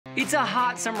It's a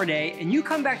hot summer day and you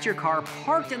come back to your car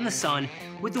parked in the sun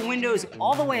with the windows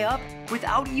all the way up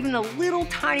without even a little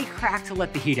tiny crack to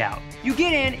let the heat out. You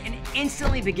get in and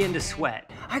instantly begin to sweat.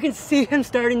 I can see him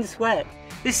starting to sweat.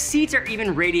 The seats are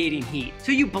even radiating heat,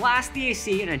 so you blast the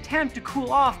AC in an attempt to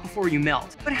cool off before you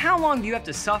melt. But how long do you have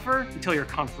to suffer until you're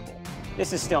comfortable?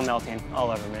 This is still melting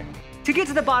all over me. To get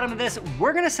to the bottom of this,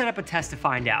 we're gonna set up a test to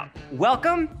find out.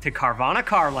 Welcome to Carvana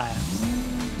Car Labs.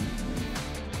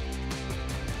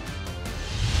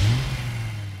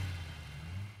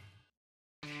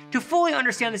 To fully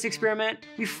understand this experiment,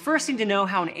 we first need to know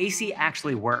how an AC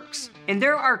actually works. And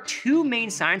there are two main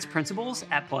science principles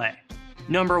at play.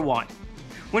 Number one,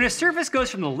 when a surface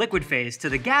goes from the liquid phase to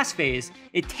the gas phase,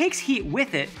 it takes heat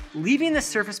with it, leaving the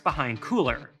surface behind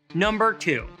cooler. Number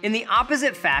two, in the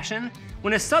opposite fashion,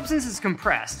 when a substance is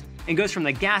compressed and goes from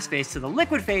the gas phase to the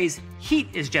liquid phase, heat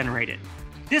is generated.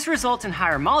 This results in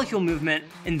higher molecule movement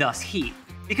and thus heat,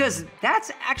 because that's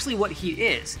actually what heat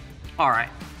is. All right.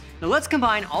 Now let's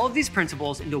combine all of these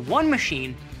principles into one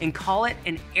machine and call it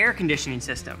an air conditioning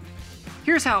system.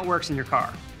 Here's how it works in your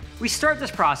car. We start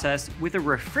this process with a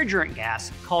refrigerant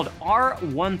gas called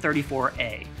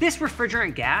R134A. This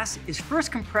refrigerant gas is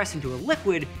first compressed into a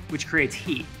liquid which creates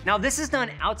heat. Now this is done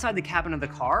outside the cabin of the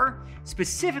car,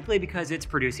 specifically because it's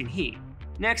producing heat.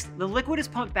 Next, the liquid is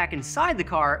pumped back inside the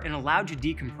car and allowed to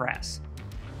decompress.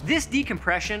 This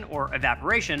decompression or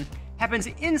evaporation happens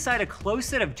inside a closed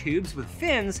set of tubes with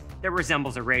fins that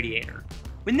resembles a radiator.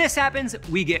 When this happens,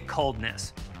 we get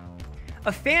coldness.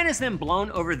 A fan is then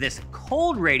blown over this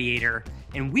cold radiator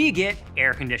and we get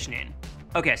air conditioning.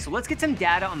 Okay, so let's get some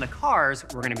data on the cars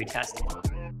we're gonna be testing.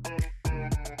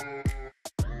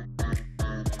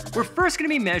 We're first gonna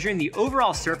be measuring the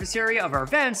overall surface area of our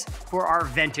vents for our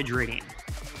ventage reading.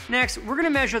 Next, we're gonna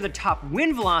measure the top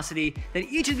wind velocity that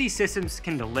each of these systems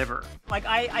can deliver. Like,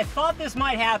 I thought this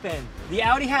might happen. The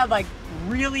Audi had like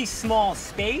really small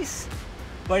space,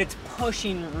 but it's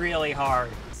pushing really hard.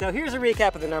 So here's a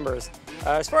recap of the numbers.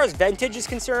 As far as ventage is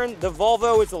concerned, the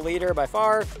Volvo is the leader by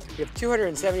far. We have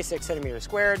 276 centimeters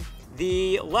squared.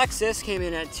 The LEXUS came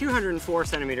in at 204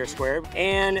 centimeters squared,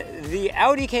 and the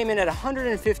Audi came in at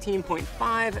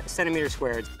 115.5 centimeters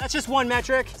squared. That's just one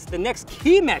metric. The next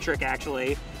key metric,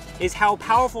 actually, is how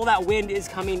powerful that wind is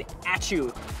coming at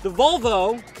you. The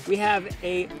Volvo, we have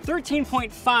a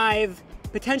 13.5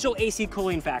 potential AC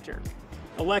cooling factor.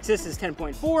 The Lexus is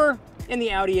 10.4, and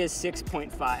the Audi is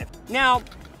 6.5. Now,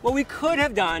 what we could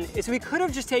have done is we could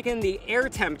have just taken the air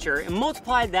temperature and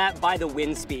multiplied that by the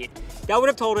wind speed. That would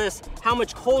have told us how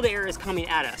much cold air is coming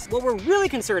at us. What we're really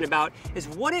concerned about is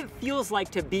what it feels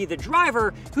like to be the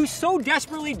driver who so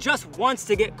desperately just wants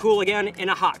to get cool again in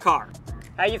a hot car.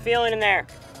 How you feeling in there?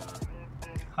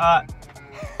 Hot.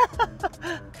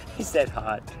 He said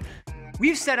hot.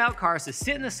 We've set out cars to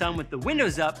sit in the sun with the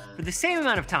windows up for the same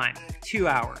amount of time, 2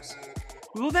 hours.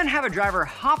 We will then have a driver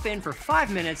hop in for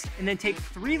 5 minutes and then take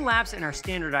 3 laps in our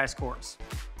standardized course.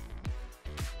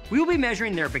 We will be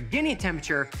measuring their beginning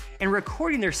temperature and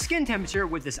recording their skin temperature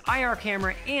with this IR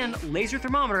camera and laser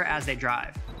thermometer as they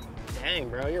drive. Dang,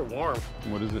 bro, you're warm.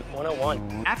 What is it?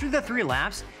 101. After the 3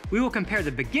 laps, we will compare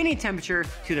the beginning temperature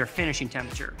to their finishing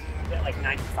temperature. At like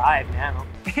 95 now.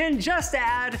 And just to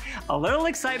add a little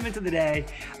excitement to the day,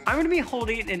 I'm gonna be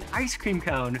holding an ice cream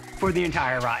cone for the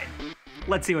entire ride.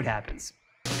 Let's see what happens.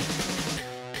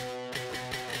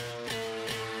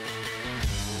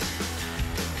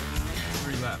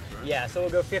 Laps, right? Yeah, so we'll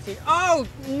go 15. Oh,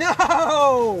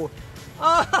 no!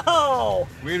 Oh!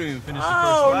 We didn't even finish the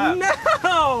first lap.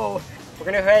 Oh, no! We're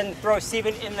gonna go ahead and throw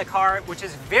Steven in the car, which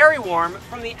is very warm.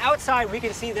 From the outside, we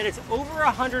can see that it's over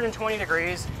 120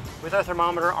 degrees with our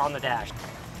thermometer on the dash.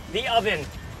 The oven.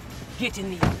 Get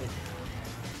in the oven.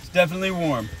 It's definitely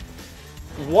warm.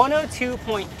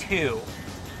 102.2.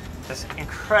 It's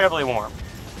incredibly warm.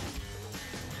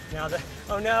 Now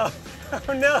oh no.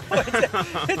 Oh no,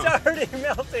 it's already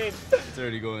melting. It's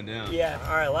already going down. Yeah,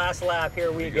 all right, last lap,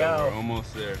 here we go. We're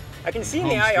almost there. I can see in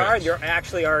the IR, you're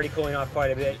actually already cooling off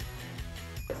quite a bit.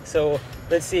 So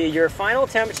let's see, your final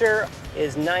temperature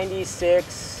is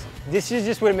 96. This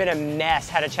just would have been a mess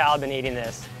had a child been eating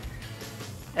this,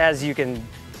 as you can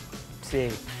see.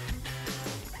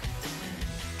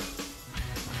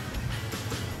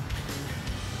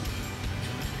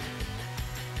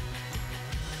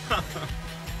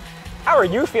 How are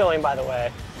you feeling, by the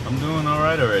way? I'm doing all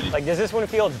right already. Like, does this one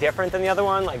feel different than the other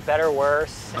one? Like, better,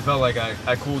 worse? I felt like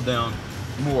I cooled down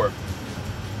more.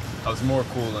 I was more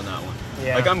cool than that one.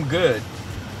 Yeah. Like, I'm good,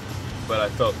 but I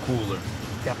felt cooler.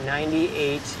 Got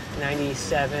 98,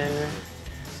 97.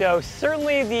 So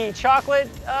certainly the chocolate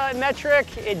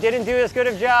metric, it didn't do as good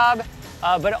of a job.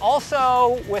 but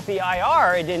also with the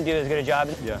IR, it didn't do as good a job.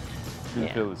 Yeah,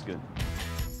 didn't feel as good.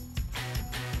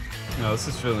 No, this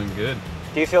is feeling good.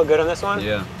 Do you feel good on this one?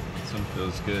 Yeah, this one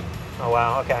feels good. Oh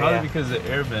wow, okay. Probably because the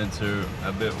air vents are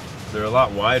they're a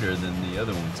lot wider than the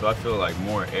other one, so I feel like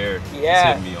more air is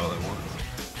hitting me all at once.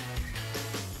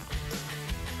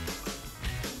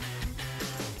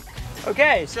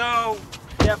 Okay, so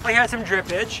definitely had some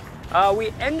drippage. We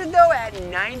ended though at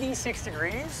 96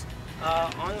 degrees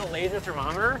on the laser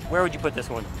thermometer. Where would you put this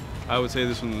one? I would say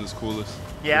this one was coolest.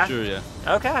 Yeah? For sure, yeah.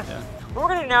 Okay. Yeah. What we're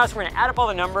gonna do now is we're gonna add up all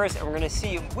the numbers and we're gonna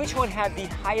see which one had the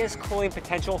highest cooling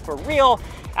potential for real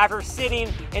after sitting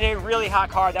in a really hot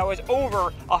car that was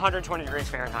over 120 degrees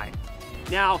Fahrenheit.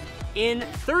 Now, in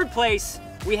third place,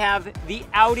 we have the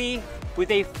Audi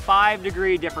with a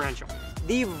 5-degree differential.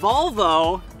 The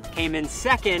Volvo came in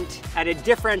second at a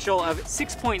differential of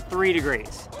 6.3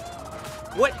 degrees.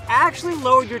 What actually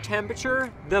lowered your temperature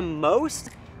the most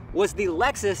was the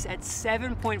LEXUS at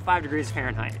 7.5 degrees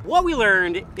Fahrenheit. What we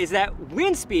learned is that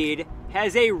wind speed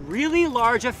has a really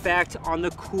large effect on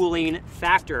the cooling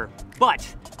factor,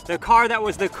 but the car that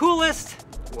was the coolest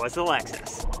was the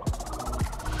LEXUS.